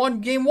 Then they won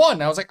game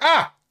 1. I was like,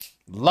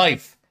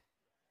 life.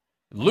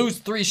 Lose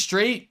 3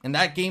 straight. And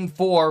that game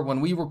 4, when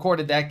we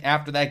recorded that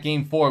after that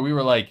game 4, we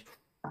were like,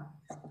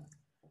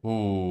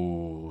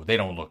 ooh, they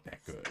don't look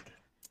that good.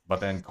 But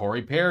then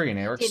Corey Perry and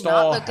Eric Did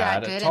Stahl not look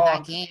had that a good in that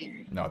talk.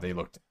 game. No, they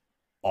looked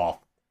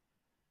awful.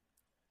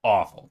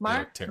 Awful. They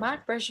looked terrible.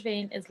 Mark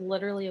Bergevin is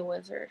literally a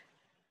wizard.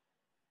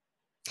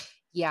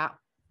 Yeah.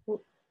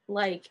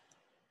 Like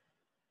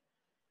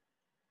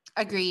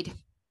Agreed.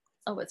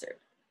 a wizard.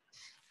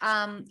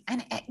 And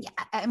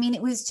I mean,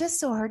 it was just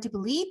so hard to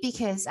believe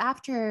because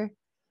after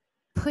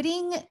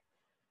putting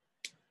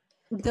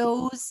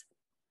those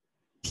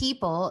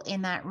people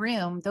in that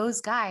room,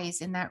 those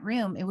guys in that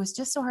room, it was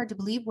just so hard to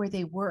believe where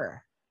they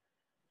were.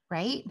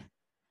 Right.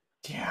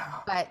 Yeah.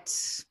 But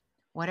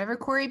whatever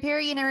Corey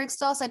Perry and Eric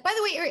Stahl said, by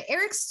the way,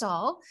 Eric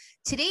Stahl,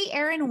 today,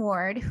 Aaron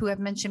Ward, who I've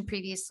mentioned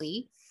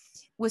previously,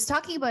 was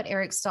talking about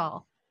Eric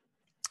Stahl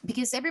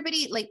because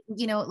everybody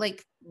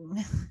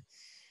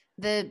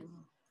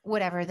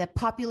the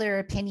popular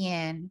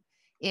opinion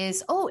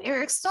is, oh,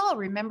 Eric Stahl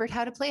remembered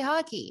how to play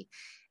hockey.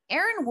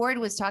 Aaron Ward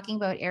was talking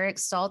about Eric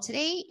Stahl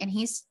today, and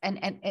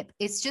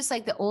it's just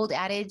like the old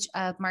adage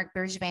of Mark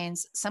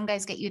Bergevin's, some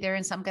guys get you there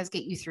and some guys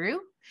get you through.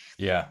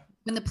 Yeah.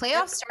 When the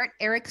playoffs start,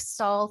 Eric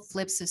Stahl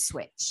flips a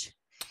switch.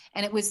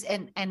 And it was,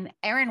 and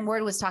Aaron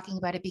Ward was talking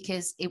about it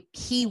because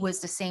he was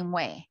the same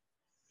way.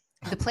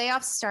 The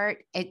playoffs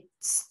start, it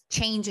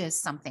changes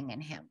something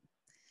in him.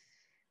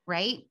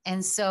 Right.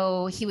 And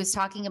so he was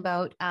talking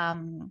about,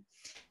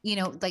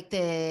 like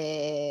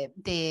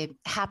the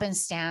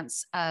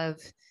happenstance of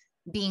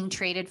being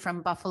traded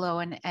from Buffalo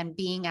and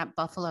being at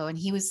Buffalo. And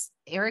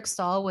Eric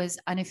Stahl was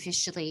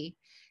unofficially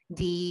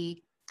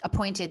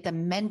appointed the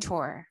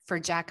mentor for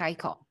Jack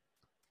Eichel.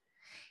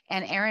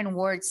 And Aaron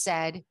Ward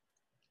said,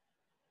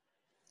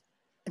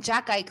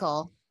 Jack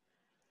Eichel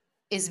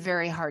is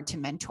very hard to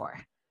mentor.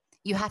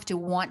 You have to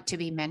want to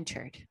be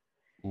mentored.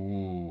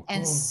 Ooh.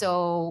 And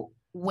so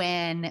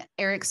when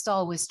Eric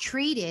Stahl was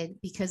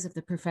traded, because of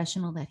the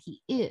professional that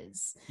he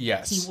is,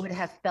 Yes. he would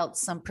have felt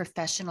some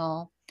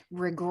professional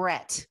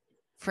regret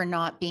for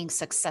not being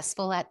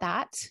successful at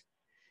that.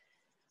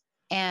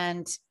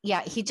 And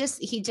yeah, he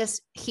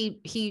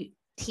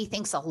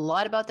thinks a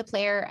lot about the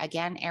player.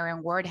 Again,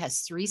 Aaron Ward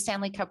has 3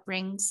 Stanley Cup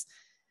rings.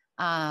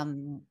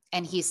 And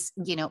he's,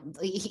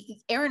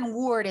 Aaron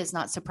Ward is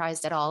not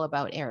surprised at all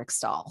about Eric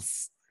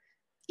Stahl's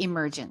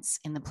emergence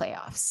in the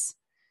playoffs.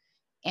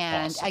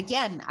 And Awesome.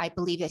 Again, I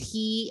believe that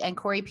he and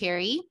Corey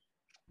Perry,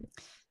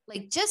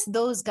 like just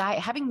those guys,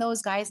 having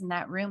those guys in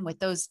that room with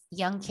those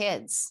young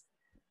kids,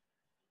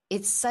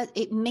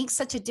 it makes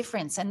such a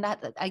difference. And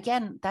that,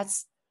 again,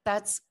 that's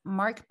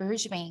Mark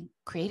Bergevin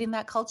creating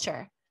that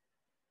culture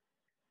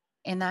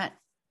in that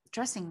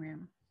dressing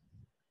room.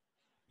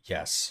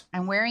 Yes.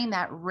 I'm wearing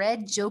that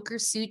red Joker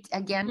suit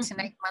again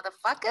tonight,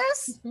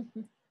 motherfuckers.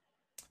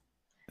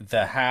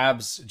 The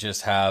Habs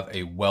just have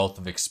a wealth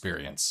of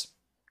experience.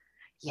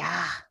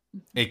 Yeah.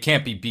 It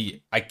can't be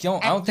beat. I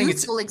don't think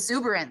it's youthful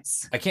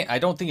exuberance. I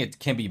don't think it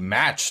can be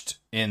matched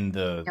in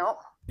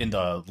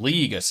the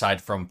league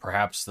aside from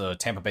perhaps the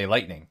Tampa Bay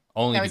Lightning.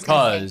 Only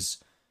because,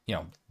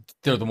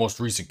 they're the most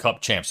recent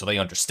cup champs, so they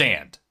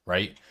understand,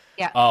 right?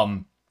 Yeah.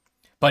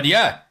 But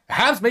yeah,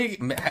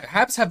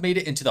 Habs have made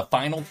it into the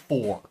final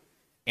four.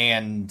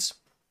 And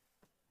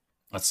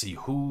let's see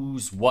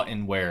who's what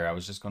and where. I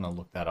was just gonna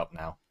look that up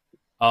now.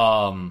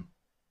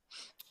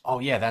 Oh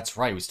yeah, that's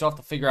right. We still have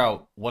to figure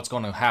out what's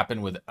going to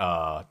happen with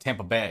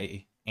Tampa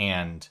Bay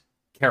and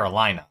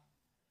Carolina.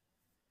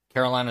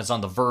 Carolina's on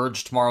the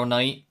verge tomorrow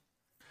night.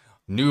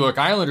 New York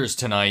Islanders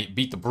tonight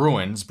beat the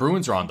Bruins.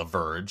 Bruins are on the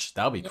verge.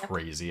 That'll be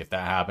crazy if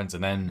that happens.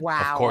 And then,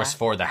 of course,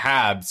 for the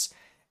Habs,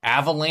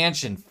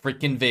 Avalanche and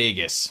freaking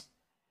Vegas.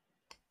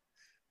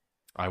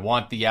 I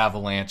want the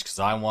Avalanche because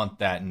I want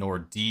that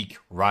Nordique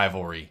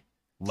rivalry.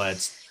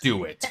 Let's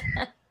do it.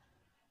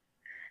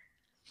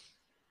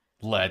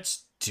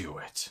 Let's do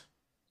it.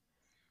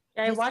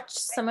 I watched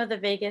some of the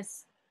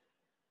Vegas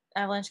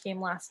Avalanche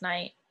game last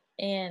night,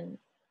 and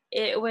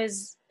it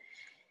was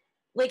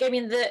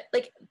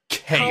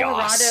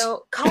chaos.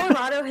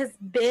 Colorado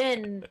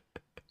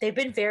they've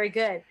been very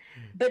good,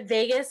 but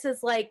Vegas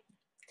is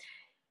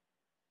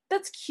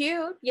that's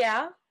cute,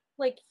 yeah.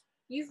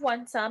 You've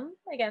won some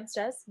against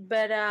us,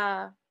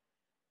 but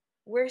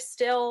we're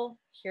still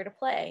here to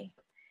play,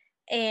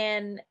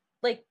 and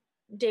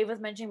Dave was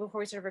mentioning before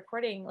we started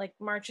recording,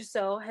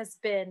 Marchessault has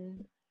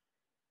been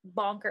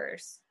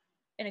bonkers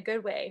in a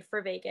good way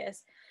for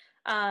Vegas.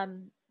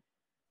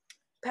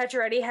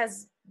 Pacioretty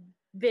has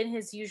been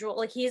his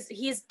usual,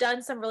 he's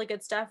done some really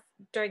good stuff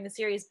during the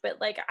series,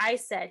 but like I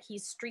said,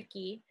 he's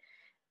streaky,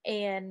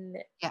 and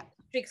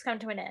streaks come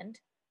to an end.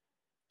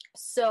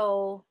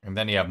 So, and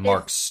then you have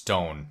Mark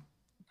Stone,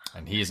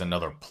 and he's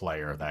another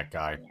player. That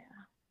guy. Yeah.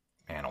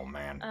 Man, oh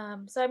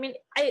man. So I mean,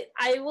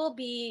 I will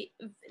be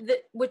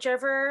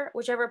whichever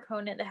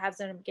opponent the Habs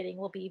end up getting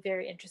will be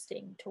very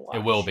interesting to watch.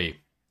 It will be.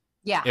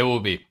 Yeah. It will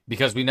be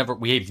because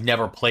we've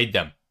never played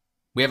them.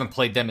 We haven't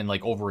played them in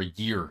over a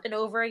year.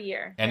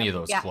 Any of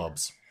those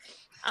clubs.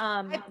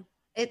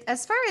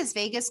 As far as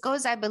Vegas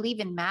goes, I believe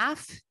in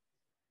math.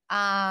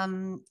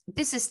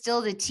 This is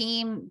still the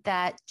team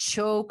that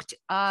choked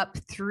up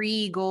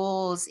 3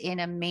 goals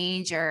in a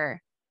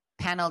major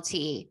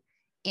penalty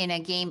in a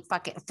game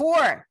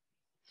 4.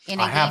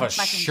 I have a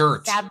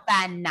shirt.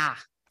 Savannah.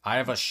 I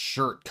have a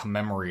shirt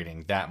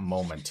commemorating that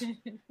moment.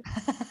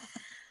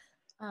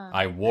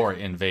 I wore it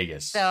in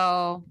Vegas.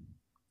 So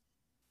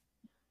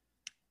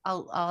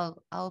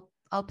I'll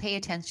pay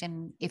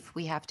attention if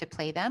we have to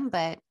play them,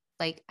 but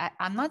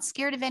I'm not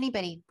scared of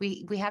anybody.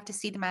 We have to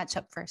see the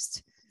matchup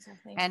first.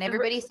 Exactly. And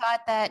everybody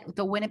thought that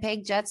the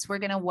Winnipeg Jets were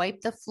going to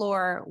wipe the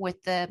floor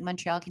with the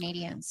Montreal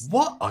Canadiens.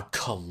 What a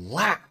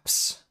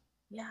collapse.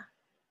 Yeah.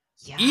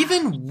 Yeah.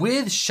 Even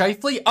with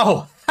Scheifele?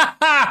 Oh,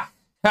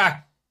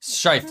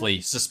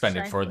 Scheifele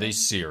suspended for the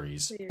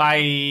series.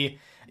 Bye.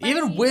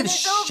 Even with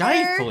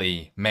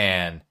Scheifele,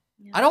 man,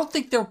 yeah. I don't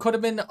think there could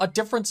have been a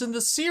difference in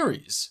the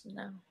series.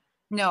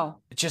 No.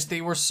 Just they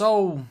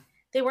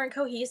weren't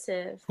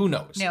cohesive. Who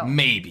knows? No.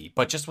 Maybe.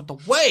 But just with the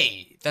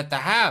way that the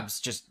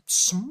Habs just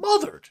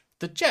smothered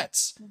the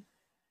Jets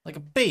like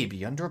a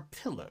baby under a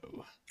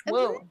pillow.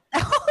 Whoa.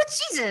 Oh,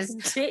 Jesus.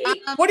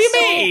 What do you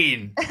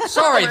mean?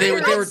 Sorry, they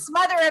were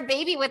smother a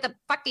baby with a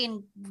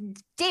fucking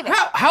David.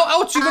 How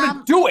else are you going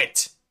to do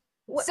it?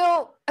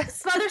 So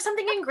smother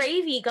something in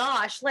gravy,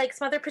 gosh,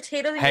 smother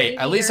potatoes in gravy. Hey,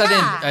 at least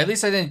I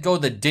didn't go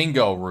the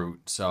dingo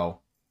route,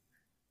 so.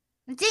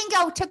 The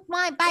dingo took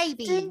my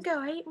baby.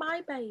 Dingo ate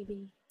my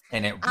baby.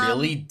 And it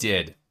really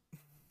did.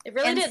 It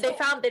really did.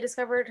 They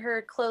discovered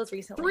her clothes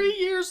recently. 3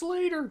 years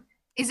later.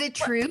 Is it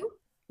true?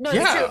 No,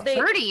 yeah. It's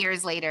 30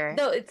 years later.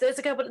 No, it's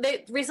a couple.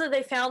 They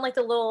found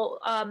the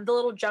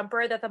little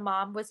jumper that the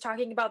mom was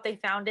talking about. They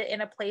found it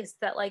in a place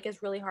that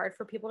is really hard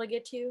for people to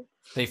get to.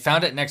 They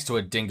found it next to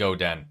a dingo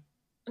den.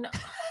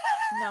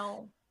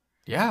 No.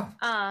 Yeah.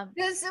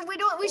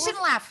 We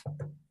shouldn't laugh.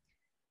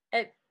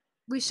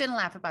 We shouldn't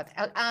laugh about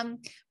that.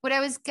 What I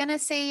was gonna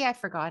say, I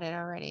forgot it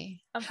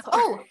already.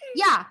 Oh,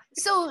 yeah.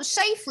 So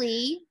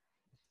Scheifele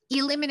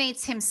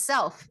eliminates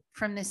himself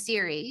from the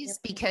series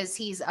because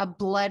he's a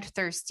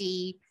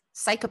bloodthirsty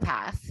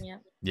psychopath.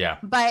 Yeah.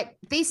 But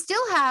they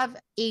still have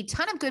a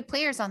ton of good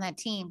players on that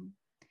team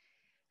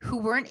who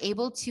weren't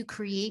able to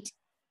create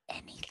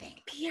anything.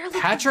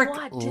 Patrick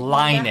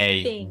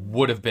Laine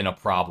would have been a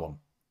problem.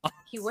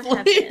 He would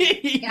have been.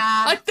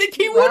 Yeah. I think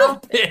he would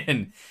have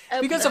been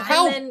because of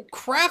how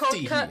crafty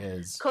he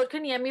is.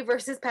 Kotkaniemi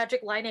versus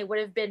Patrick Laine would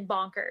have been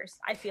bonkers,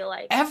 I feel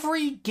like.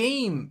 Every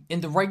game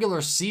in the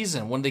regular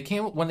season when the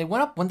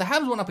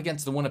Habs went up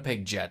against the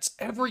Winnipeg Jets,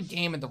 every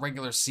game in the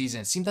regular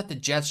season, it seemed that the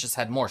Jets just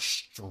had more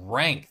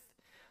strength.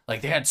 They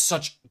had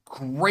such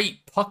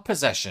great puck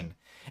possession.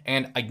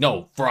 And I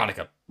know,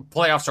 Veronica,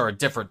 playoffs are a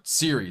different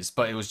series,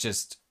 but it was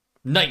just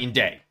night and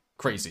day.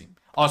 Crazy.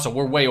 Also,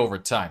 we're way over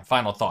time.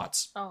 Final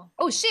thoughts.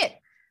 Oh shit.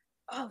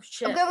 Oh I'm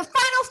shit. going Final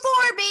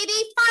Four, baby.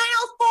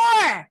 Final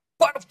Four.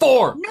 Final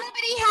Four.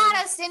 Nobody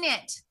had us in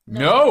it.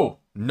 No,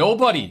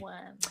 nobody.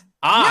 One.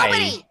 I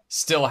Nobody.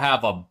 still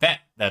have a bet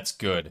that's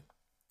good.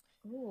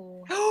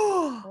 Ooh.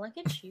 Ooh. Look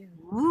at you.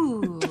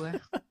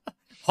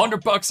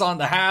 $100 on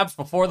the Habs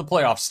before the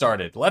playoffs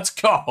started. Let's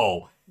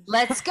go.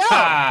 Let's go.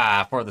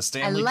 For the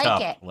Stanley like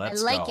Cup. it.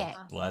 Let's I like go. it.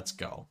 Let's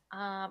go.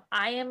 I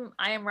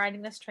am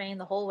riding this train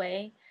the whole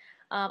way.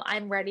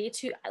 I'm ready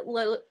to.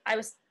 I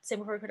was saying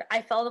before we recorded,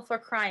 I fell on the floor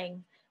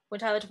crying when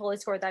Tyler Toffoli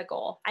scored that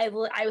goal. I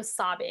was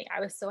sobbing. I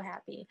was so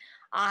happy.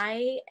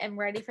 I am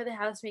ready for the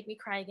Habs to make me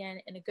cry again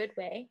in a good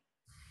way,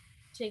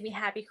 to make me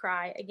happy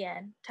cry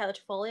again. Tyler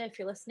Toffoli, if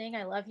you're listening,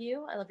 I love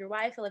you. I love your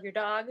wife. I love your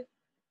dog.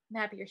 I'm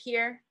happy you're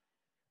here.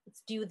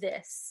 Let's do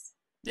this.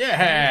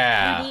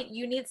 Yeah.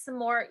 You need some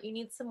more. You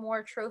need some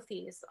more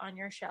trophies on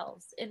your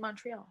shelves in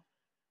Montreal.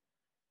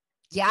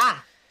 Yeah.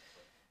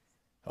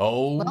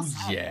 Oh, Well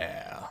said.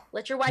 yeah.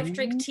 Let your wife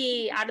drink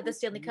tea out of the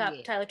Stanley Cup,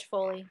 Yeah. Tyler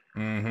Toffoli.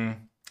 Mm-hmm.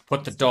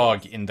 Put the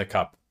dog in the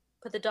cup.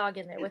 Put the dog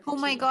in there with Oh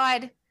the my tea.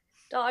 God.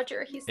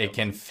 Dodger. He's It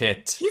can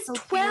fit. He's So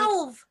cute.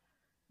 12.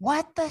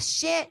 What the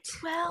shit?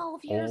 12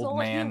 years Old old.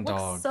 man He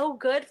looks dog. so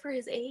good for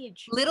his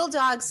age. Little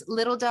dogs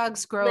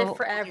grow Live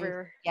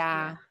forever.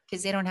 Yeah,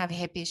 because they don't have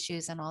hip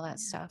issues and all that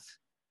stuff.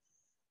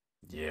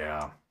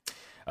 Yeah. Toy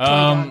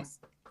dogs.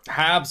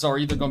 Habs are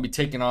either going to be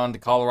taking on the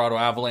Colorado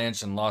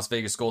Avalanche and Las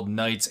Vegas Golden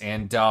Knights,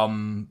 and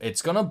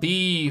it's going to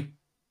be.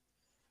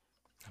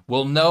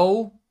 We'll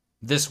know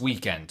this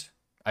weekend,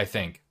 I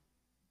think.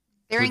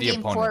 They're who in the game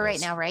opponent 4 right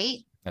is. now, right?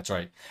 That's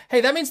right.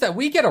 Hey, that means that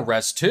we get a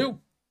rest too.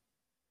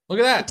 Look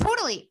at that.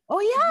 Totally.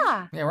 Oh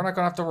yeah. Yeah, we're not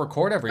going to have to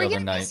record every We're other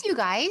gonna night. miss you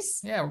guys.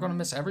 Yeah, we're going to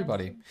miss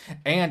everybody.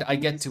 And I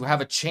get to have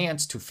a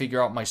chance to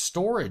figure out my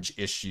storage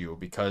issue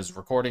because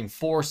recording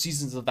 4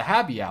 seasons of the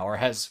Happy Hour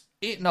has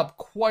eaten up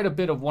quite a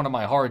bit of one of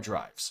my hard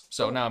drives.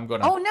 So now I'm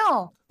going to Oh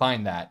no.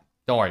 find that.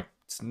 Don't worry.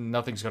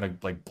 Nothing's going to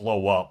like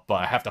blow up, but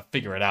I have to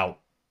figure it out.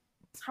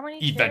 How many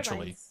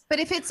Eventually. terabytes? But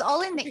if it's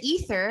all in the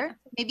ether,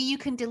 maybe you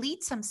can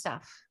delete some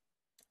stuff.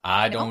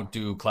 I No? don't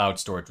do cloud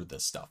storage with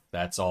this stuff.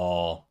 That's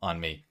all on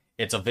me.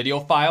 It's a video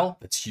file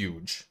that's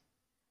huge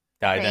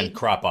that I then Right.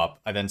 crop up.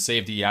 I then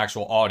save the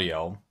actual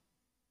audio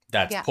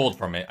that's Yeah. pulled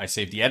from it. I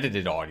save the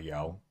edited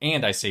audio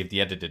and I save the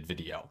edited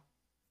video.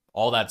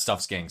 All that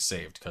stuff's getting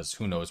saved because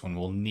who knows when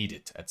we'll need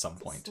it at some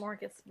point.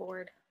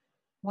 Smorgasbord.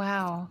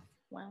 Wow.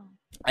 Wow.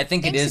 I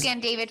think Thanks it is. again,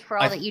 David, for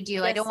all I- that you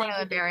do. I Yes, don't want thank to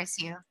you, David. embarrass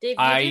you.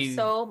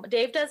 Dave,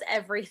 Dave does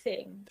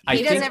everything. I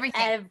He think- does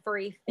everything.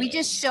 Everything. We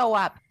just show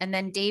up, and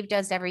then Dave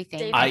does everything.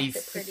 Dave I makes it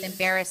It's pretty.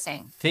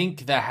 embarrassing.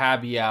 think the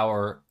Happy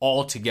Hour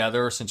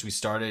altogether since we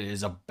started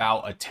is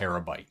about a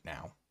terabyte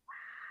now.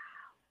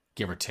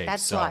 Give or take.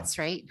 That's so lots,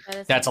 right? That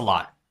is that's a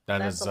lot.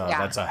 That's a lot.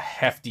 That's a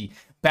hefty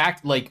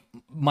like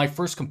my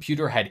first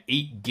computer had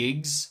 8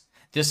 gigs.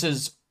 This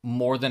is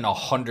more than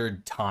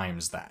 100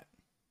 times that.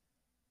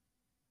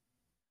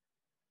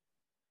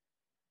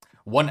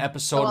 One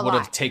episode a would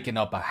have lot. taken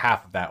up a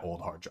half of that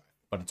old hard drive,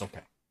 but it's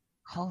okay.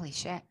 Holy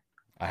shit.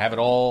 I have it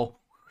all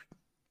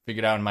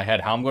figured out in my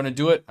head how I'm going to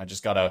do it. I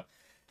just got to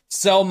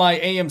sell my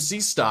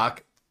AMC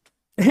stock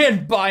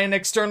and buy an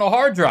external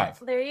hard drive.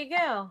 There you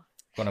go.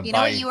 Going to You know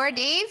buy what you are,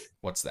 Dave?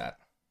 What's that?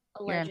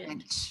 A You're a legend.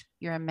 mensch.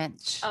 You're a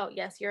mensch. Oh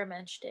yes, you're a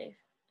mensch, Dave.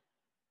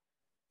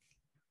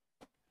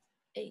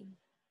 Hey.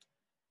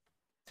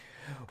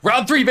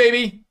 Round 3,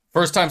 baby.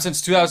 First time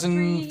since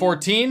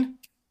 2014.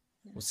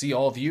 We'll see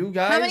all of you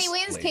guys. How many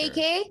wins, later.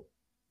 KK?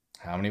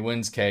 How many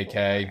wins,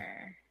 KK? 4.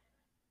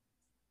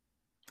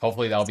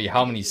 Hopefully that'll be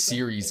how many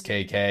series,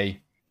 KK.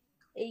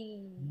 Hey.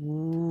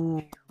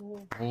 Ooh.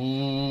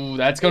 Ooh,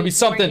 that's gonna be 8 more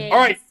something. games. All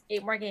right,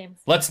 8 more games.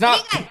 let's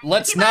not Bye.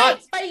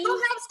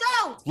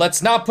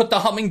 let's not put the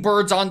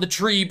hummingbirds on the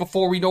tree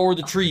before we know where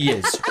the tree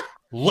is.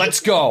 Let's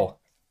go.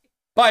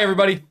 Bye,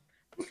 everybody.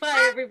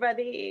 Bye,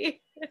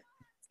 everybody.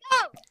 Go.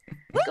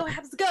 Go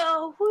Habs,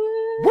 go.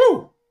 Woo.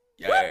 Woo!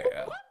 Yeah.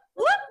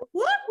 Whoop,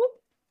 whoop, whoop.